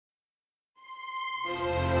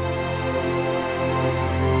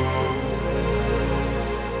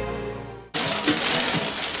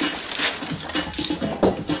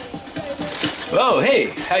Oh, hey,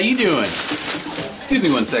 how you doing? Excuse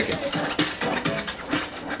me one second.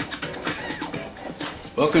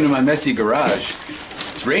 Welcome to my messy garage.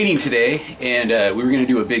 It's raining today, and we were going to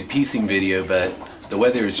do a big piecing video, but the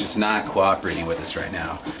weather is just not cooperating with us right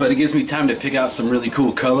now. But it gives me time to pick out some really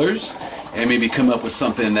cool colors and maybe come up with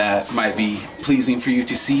something that might be pleasing for you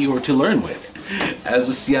to see or to learn with. As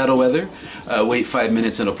with Seattle weather, wait 5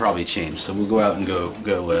 minutes and it'll probably change. So we'll go out and go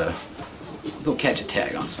catch a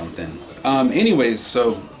tag on something. Anyways,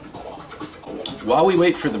 so while we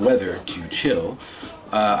wait for the weather to chill,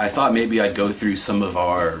 I thought maybe I'd go through some of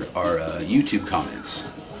our YouTube comments.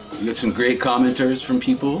 We get some great commenters from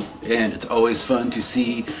people, and it's always fun to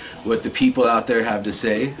see what the people out there have to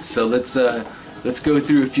say. So let's go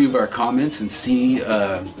through a few of our comments and see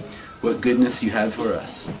what goodness you have for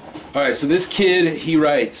us. All right, so this kid, he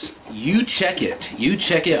writes, you check it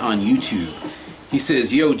on YouTube. He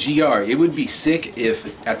says, yo, GR, it would be sick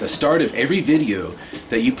if at the start of every video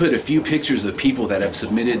that you put a few pictures of people that have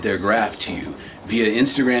submitted their graph to you via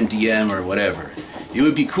Instagram DM or whatever. It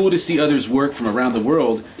would be cool to see others' work from around the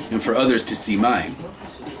world and for others to see mine.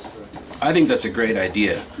 I think that's a great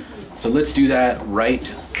idea. So let's do that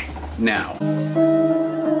right now.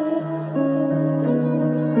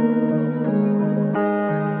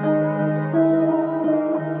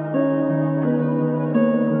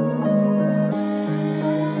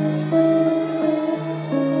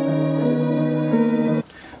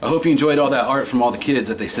 I hope you enjoyed all that art from all the kids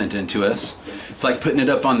that they sent in to us. It's like putting it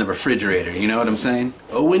up on the refrigerator, you know what I'm saying?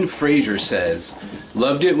 Owen Fraser says,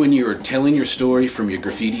 loved it when you were telling your story from your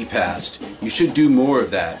graffiti past. You should do more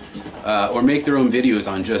of that, or make their own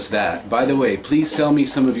videos on just that. By the way, please sell me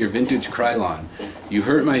some of your vintage Krylon. You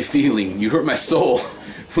hurt my feeling, you hurt my soul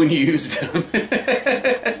when you used them.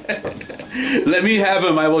 Let me have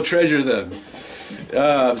them, I will treasure them.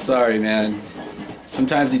 I'm sorry, man.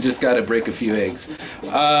 Sometimes you just gotta break a few eggs.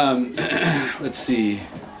 Let's see.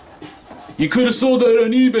 You could have sold that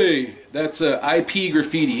on eBay. That's IP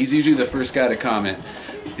Graffiti. He's usually the first guy to comment.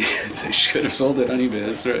 I should have sold it on eBay,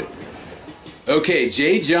 that's right. Okay,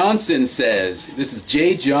 Jay Johnson says, this is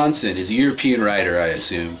Jay Johnson, is a European writer, I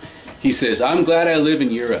assume. He says, I'm glad I live in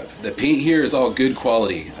Europe. The paint here is all good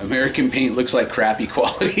quality. American paint looks like crappy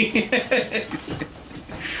quality.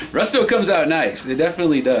 Rusto comes out nice, it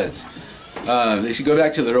definitely does. They should go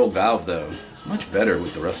back to their old valve though. It's much better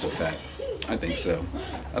with the Rusto fat. I think so.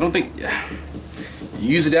 I don't think... You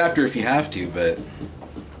use adapter if you have to, but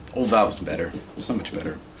old valve's better. So much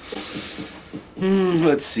better.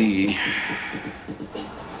 Let's see.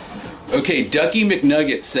 Okay, Ducky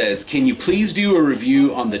McNugget says, can you please do a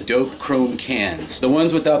review on the dope chrome cans? The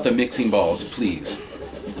ones without the mixing balls, please.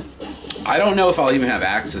 I don't know if I'll even have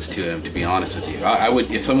access to them, to be honest with you. I would,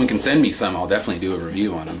 if someone can send me some, I'll definitely do a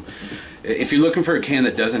review on them. If you're looking for a can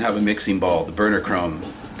that doesn't have a mixing ball, the burner chrome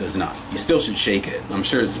does not. You still should shake it. I'm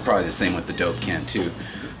sure it's probably the same with the dope can too.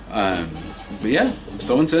 But yeah, if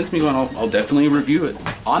someone sends me one, I'll definitely review it.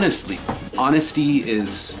 Honestly, honesty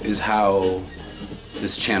is how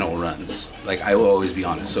this channel runs. Like, I will always be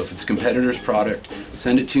honest. So if it's a competitor's product,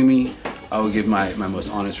 send it to me. I will give my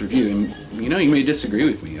most honest review. And you know, you may disagree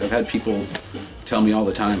with me. I've had people tell me all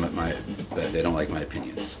the time that they don't like my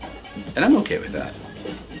opinions. And I'm okay with that.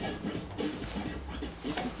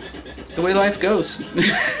 It's the way life goes.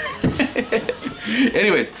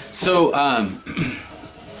 Anyways, so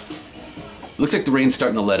looks like the rain's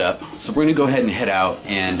starting to let up. So we're gonna go ahead and head out,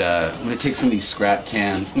 and I'm gonna take some of these scrap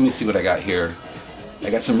cans. Let me see what I got here. I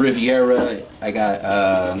got some Riviera. I got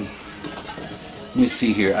let me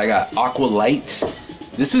see here. I got Aqua Light.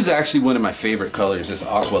 This is actually one of my favorite colors, this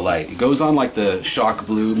Aqua Light. It goes on like the Shock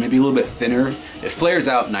Blue, maybe a little bit thinner. It flares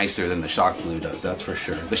out nicer than the Shock Blue does, that's for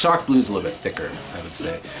sure. The Shock Blue is a little bit thicker, I would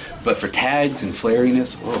say. But for tags and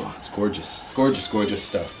flariness, oh, it's gorgeous. Gorgeous, gorgeous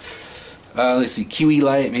stuff. Let's see, Kiwi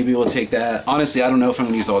Light, maybe we'll take that. Honestly, I don't know if I'm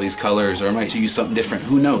gonna use all these colors, or I might use something different,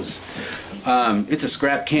 who knows? It's a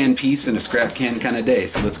scrap can piece and a scrap can kind of day,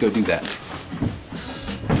 so let's go do that.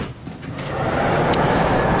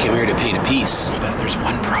 Came here to paint a piece, but there's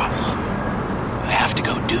one problem. I have to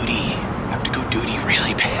go duty. I have to go duty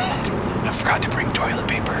really bad. And I forgot to bring toilet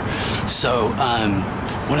paper. So,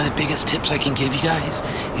 one of the biggest tips I can give you guys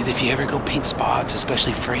is if you ever go paint spots,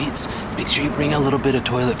 especially freights, make sure you bring a little bit of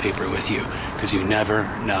toilet paper with you, because you never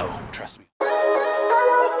know. Trust me.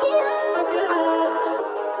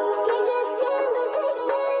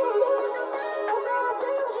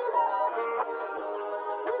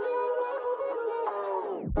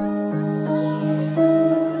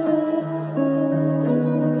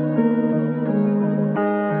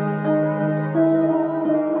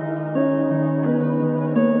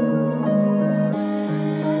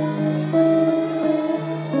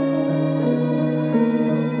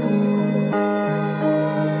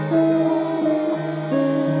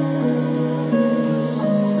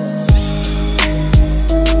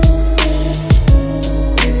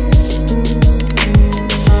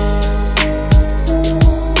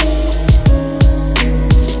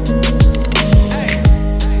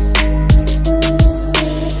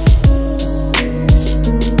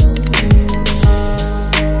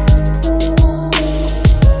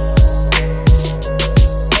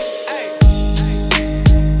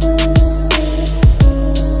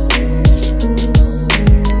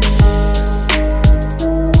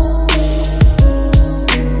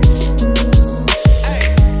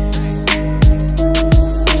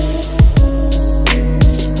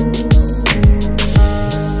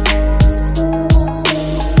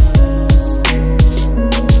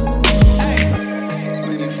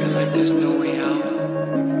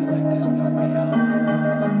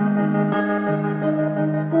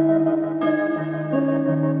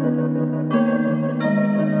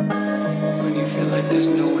 there's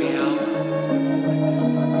no way out.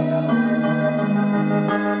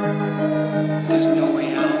 There's no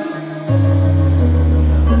way out.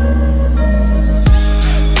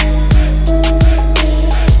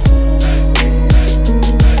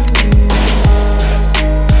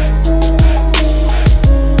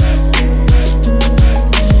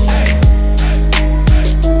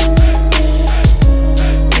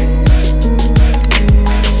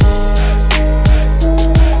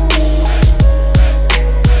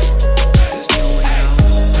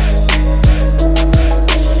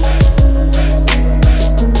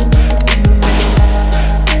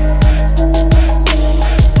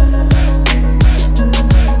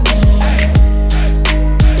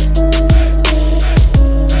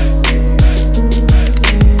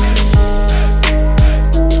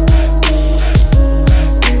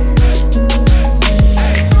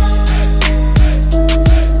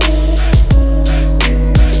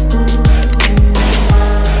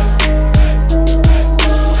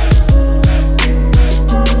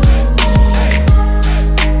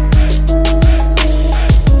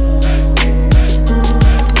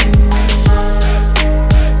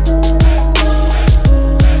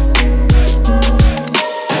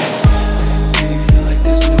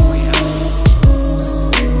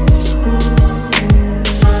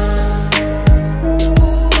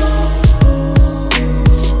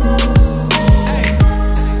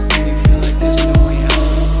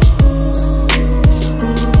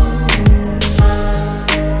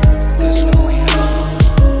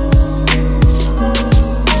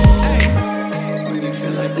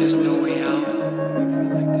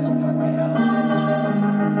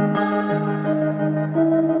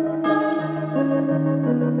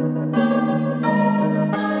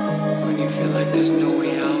 There's no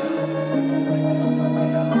way out.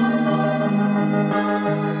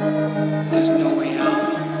 There's no way out.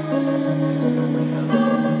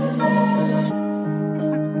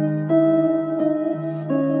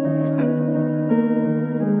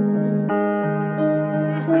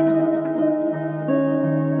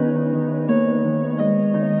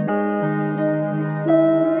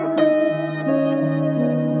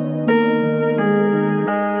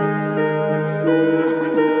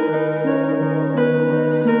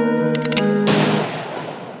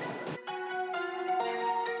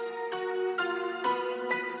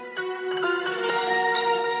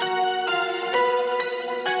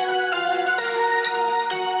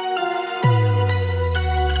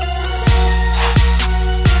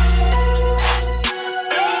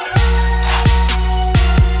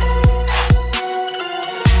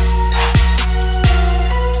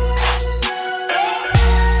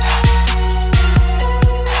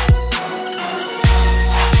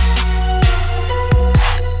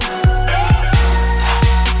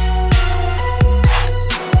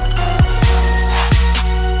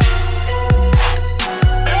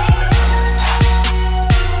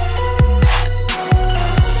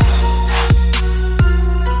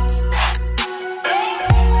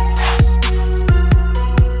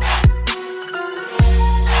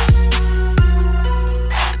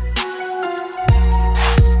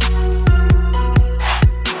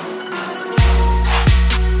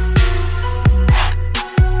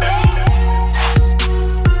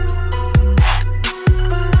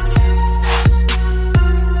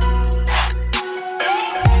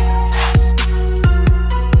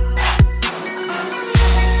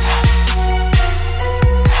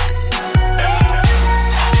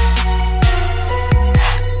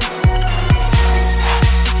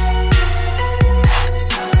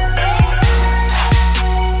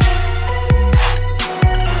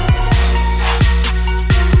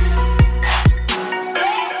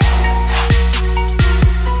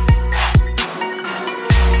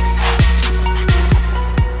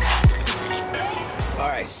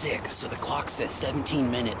 Sick. So the clock says 17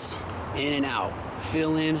 minutes in and out,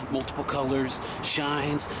 fill in, multiple colors,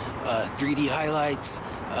 shines, 3D highlights,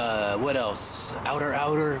 what else, outer,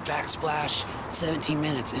 backsplash, 17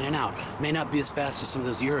 minutes in and out. May not be as fast as some of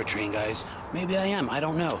those Eurotrain guys. Maybe I am, I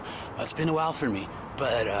don't know. It's been a while for me,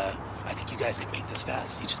 but I think you guys can make this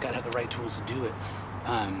fast. You just gotta have the right tools to do it.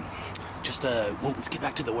 Well, let's get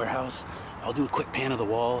back to the warehouse. I'll do a quick pan of the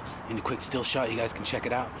wall and a quick still shot. You guys can check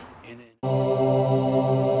it out. And then...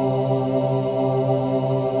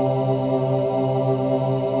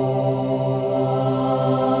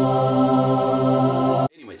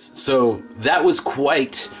 Anyways, so that was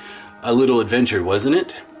quite a little adventure, wasn't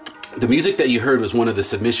it? The music that you heard was one of the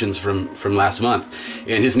submissions from last month,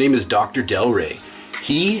 and his name is Dr. Del Rey.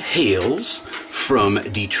 He hails from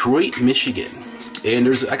Detroit, Michigan. And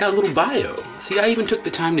I got a little bio. See, I even took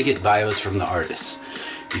the time to get bios from the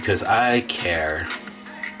artists because I care.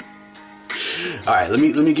 All right, let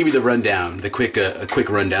me give you the rundown, a quick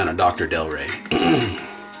rundown of Dr. Del Rey.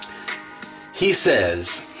 He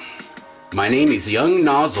says, "My name is Young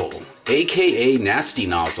Nozzle, aka Nasty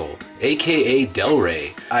Nozzle, aka Del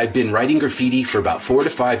Rey. I've been writing graffiti for about 4 to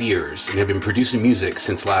 5 years and have been producing music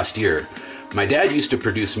since last year. My dad used to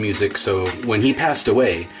produce music, so when he passed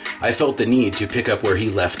away, I felt the need to pick up where he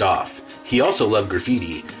left off. He also loved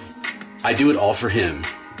graffiti. I do it all for him.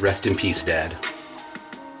 Rest in peace, Dad."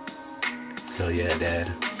 Hell yeah, Dad.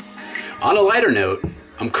 On a lighter note,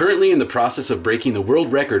 I'm currently in the process of breaking the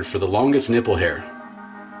world record for the longest nipple hair.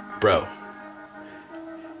 Bro,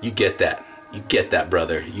 you get that. You get that,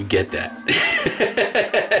 brother. You get that.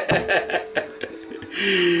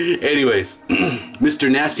 Anyways,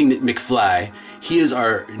 Mr. Nasty McFly, he is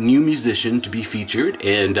our new musician to be featured,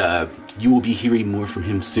 and you will be hearing more from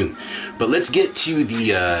him soon. But let's get to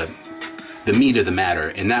the meat of the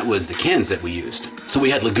matter, and that was the cans that we used. So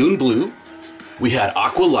we had Lagoon Blue, we had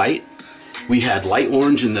Aqua Light, we had Light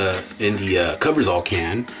Orange in the Covers All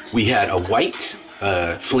can, we had a white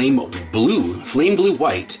Flame Blue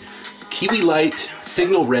White, Kiwi Light,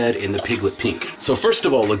 Signal Red, and the Piglet Pink. So first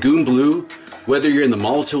of all, Lagoon Blue, whether you're in the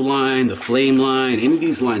Molotov line, the Flame line, any of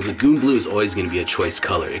these lines, Lagoon Blue is always going to be a choice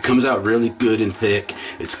color. It comes out really good and thick,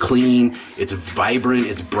 it's clean, it's vibrant,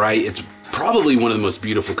 it's bright, it's probably one of the most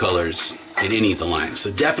beautiful colors in any of the lines.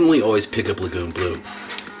 So definitely always pick up Lagoon Blue.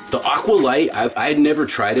 The Aqua Light, I had never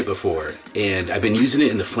tried it before, and I've been using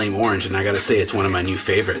it in the Flame Orange, and I gotta say it's one of my new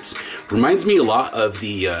favorites. Reminds me a lot of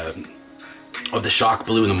the Shock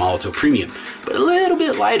Blue and the Molotov Premium, but a little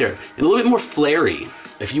bit lighter and a little bit more flary.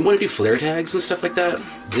 If you want to do flare tags and stuff like that,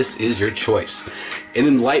 this is your choice. And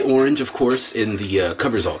then Light Orange, of course, in the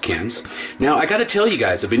Covers All cans. Now, I gotta tell you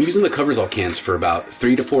guys, I've been using the Covers All cans for about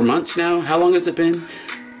 3 to 4 months now. How long has it been?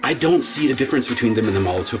 I don't see a difference between them and the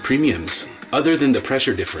Molotov Premiums, other than the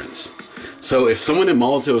pressure difference. So if someone at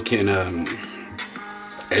Molotov can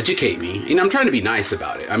educate me, and I'm trying to be nice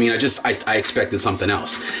about it. I mean, I expected something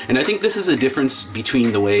else. And I think this is a difference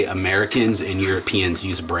between the way Americans and Europeans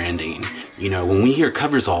use branding. You know, when we hear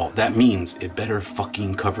Covers All, that means it better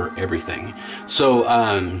fucking cover everything. So,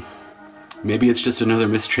 maybe it's just another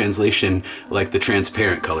mistranslation like the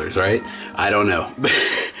transparent colors, right? I don't know.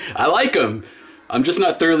 I like them. I'm just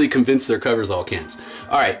not thoroughly convinced they're Covers All cans.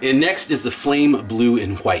 All right, and next is the Flame Blue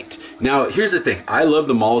and White. Now, here's the thing. I love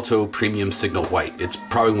the Molotov Premium Signal White. It's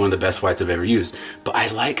probably one of the best whites I've ever used. But I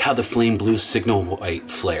like how the Flame Blue Signal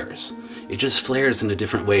White flares. It just flares in a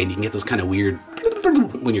different way, and you can get those kind of weird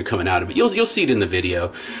when you're coming out of it. You'll see it in the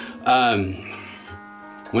video.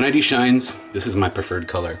 When I do shines, this is my preferred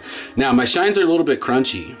color. Now, my shines are a little bit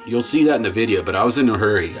crunchy. You'll see that in the video, but I was in a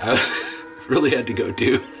hurry. I really had to go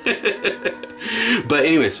do. But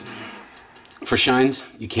anyways, for shines,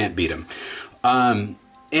 you can't beat them. And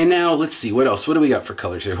now, let's see, what else? What do we got for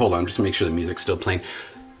colors here? Hold on, just to make sure the music's still playing.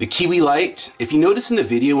 The Kiwi Light, if you notice in the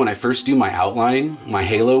video when I first do my outline, my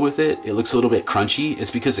halo with it, it looks a little bit crunchy.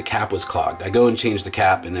 It's because the cap was clogged. I go and change the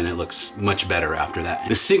cap, and then it looks much better after that.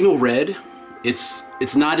 The Signal Red,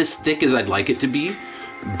 it's not as thick as I'd like it to be,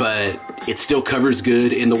 but it still covers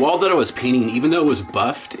good. And the wall that I was painting, even though it was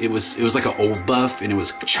buffed, it was like an old buff, and it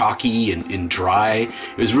was chalky and dry.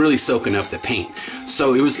 It was really soaking up the paint.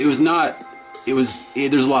 So there's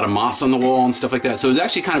a lot of moss on the wall and stuff like that. So it was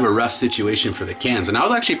actually kind of a rough situation for the cans. And I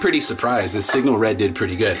was actually pretty surprised. The Signal Red did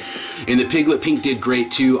pretty good. And the Piglet Pink did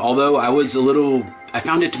great too, although I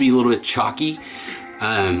found it to be a little bit chalky.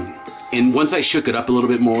 And once I shook it up a little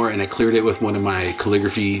bit more and I cleared it with one of my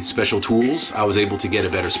calligraphy special tools, I was able to get a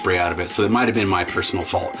better spray out of it. So it might have been my personal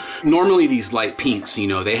fault. Normally these light pinks, you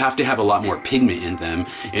know, they have to have a lot more pigment in them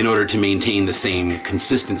in order to maintain the same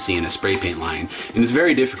consistency in a spray paint line. And it's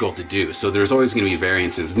very difficult to do. So there's always going to be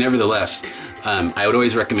variances. Nevertheless, I would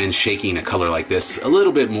always recommend shaking a color like this a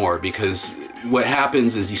little bit more, because what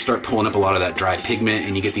happens is you start pulling up a lot of that dry pigment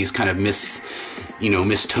and you get these kind of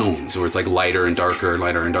mistones, where it's like lighter and darker,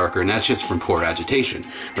 and that's just from poor agitation.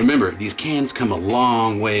 Remember, these cans come a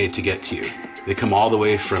long way to get to you. They come all the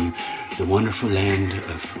way from the wonderful land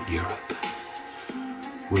of Europe,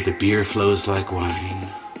 where the beer flows like wine.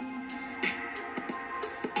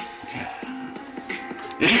 Yeah.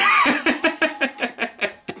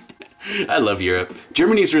 I love Europe.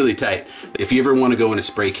 Germany's really tight. If you ever want to go on a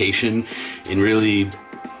spraycation and really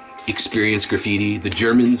experience graffiti, the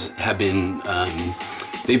Germans have been,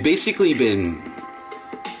 they've basically been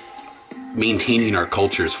maintaining our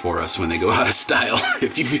cultures for us when they go out of style.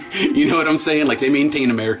 If you know what I'm saying? Like, they maintain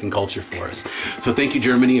American culture for us. So thank you,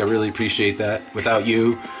 Germany. I really appreciate that. Without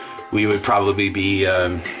you, we would probably be,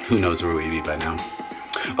 who knows where we'd be by now.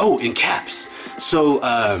 Oh, and caps. So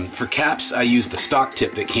for caps, I use the stock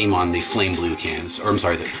tip that came on the flame blue cans. Or I'm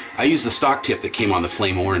sorry, I use the stock tip that came on the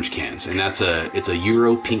flame orange cans. And it's a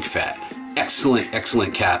Euro pink fat.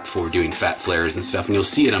 Excellent cap for doing fat flares and stuff, and you'll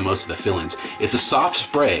see it on most of the fill-ins. It's a soft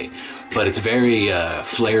spray, but it's very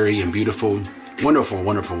flary and beautiful. Wonderful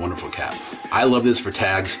cap. I love this for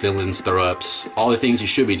tags, fill-ins, throw-ups, all the things you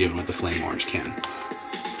should be doing with the flame orange can.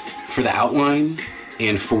 For the outline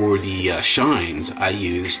and for the shines, I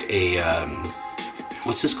used a,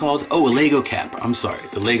 what's this called? Oh, a Lego cap. I'm sorry,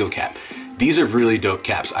 the Lego cap. These are really dope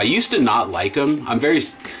caps. I used to not like them. I'm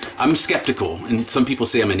skeptical, and some people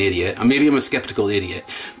say I'm an idiot. Maybe I'm a skeptical idiot,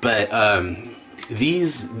 but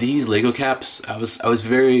these Lego caps, I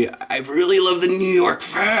really love the New York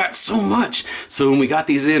fat so much. So when we got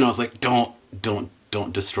these in, I was like, don't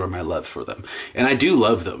destroy my love for them. And I do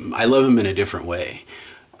love them. I love them in a different way.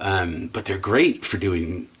 But they're great for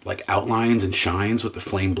doing like outlines and shines with the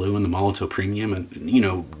flame blue and the Molotow Premium, and you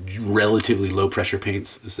know, relatively low pressure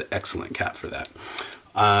paints. This is an excellent cap for that.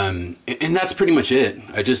 And that's pretty much it.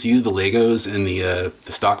 I just used the Legos and the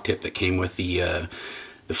stock tip that came with the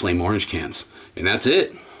flame orange cans, and that's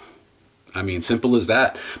it. I mean, simple as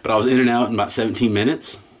that. But I was in and out in about 17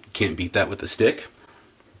 minutes. Can't beat that with a stick.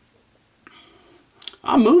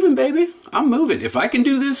 I'm moving, baby. I'm moving. If I can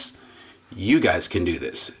do this, you guys can do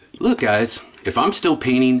this. Look, guys, if I'm still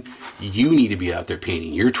painting, you need to be out there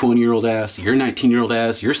painting. Your 20-year-old ass, your 19-year-old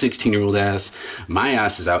ass, your 16-year-old ass. My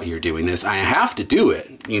ass is out here doing this. I have to do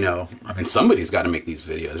it, you know. I mean, somebody's got to make these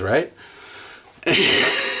videos, right?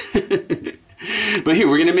 But here,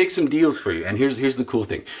 we're going to make some deals for you. And here's the cool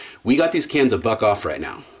thing. We got these cans $1 off right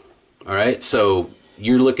now. All right? So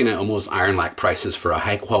you're looking at almost iron lac prices for a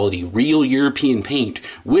high-quality, real European paint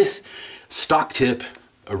with stock tip,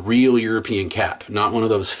 a real European cap, not one of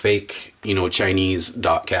those fake, you know, Chinese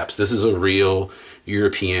dot caps. This is a real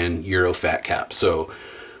European Euro fat cap. So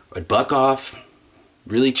 $1 off,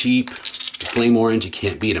 really cheap. The flame orange, you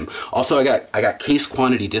can't beat them. Also, I got case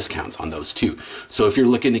quantity discounts on those too. So if you're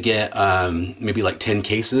looking to get maybe like 10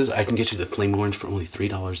 cases, I can get you the flame orange for only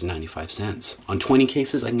 $3.95. On 20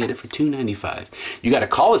 cases, I can get it for $2.95. You got to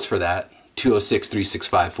call us for that.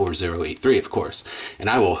 206-365-4083, of course, and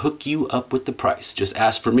I will hook you up with the price. Just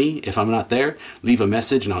ask for me. If I'm not there, leave a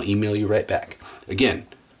message and I'll email you right back. Again,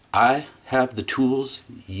 I have the tools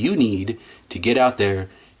you need to get out there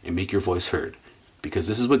and make your voice heard, because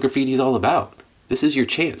this is what graffiti is all about. This is your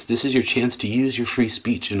chance. This is your chance to use your free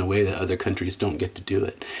speech in a way that other countries don't get to do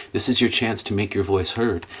it. This is your chance to make your voice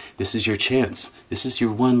heard. This is your chance. This is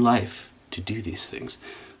your one life to do these things.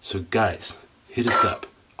 So guys, hit us up.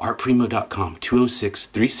 artprimo.com,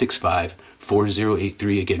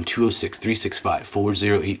 206-365-4083. Again,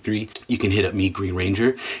 206-365-4083. You can hit up me, Green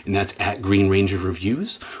Ranger, and that's at Green Ranger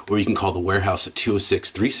Reviews, or you can call the warehouse at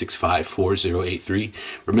 206-365-4083.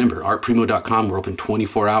 Remember, artprimo.com, we're open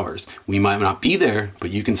 24 hours. We might not be there, but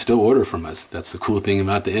you can still order from us. That's the cool thing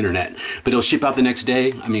about the internet. But it'll ship out the next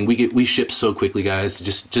day. I mean, we ship so quickly, guys.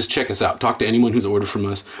 Just check us out. Talk to anyone who's ordered from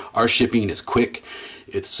us. Our shipping is quick,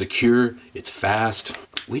 it's secure, it's fast.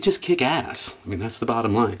 We just kick ass. I mean, that's the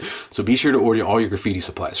bottom line. So be sure to order all your graffiti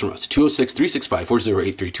supplies from us.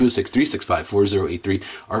 206-365-4083, 206-365-4083,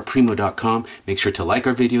 artprimo.com. Make sure to like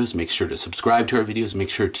our videos, make sure to subscribe to our videos,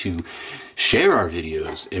 make sure to share our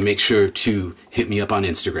videos, and make sure to hit me up on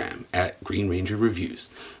Instagram at Green Ranger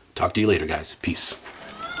Reviews. Talk to you later, guys. Peace.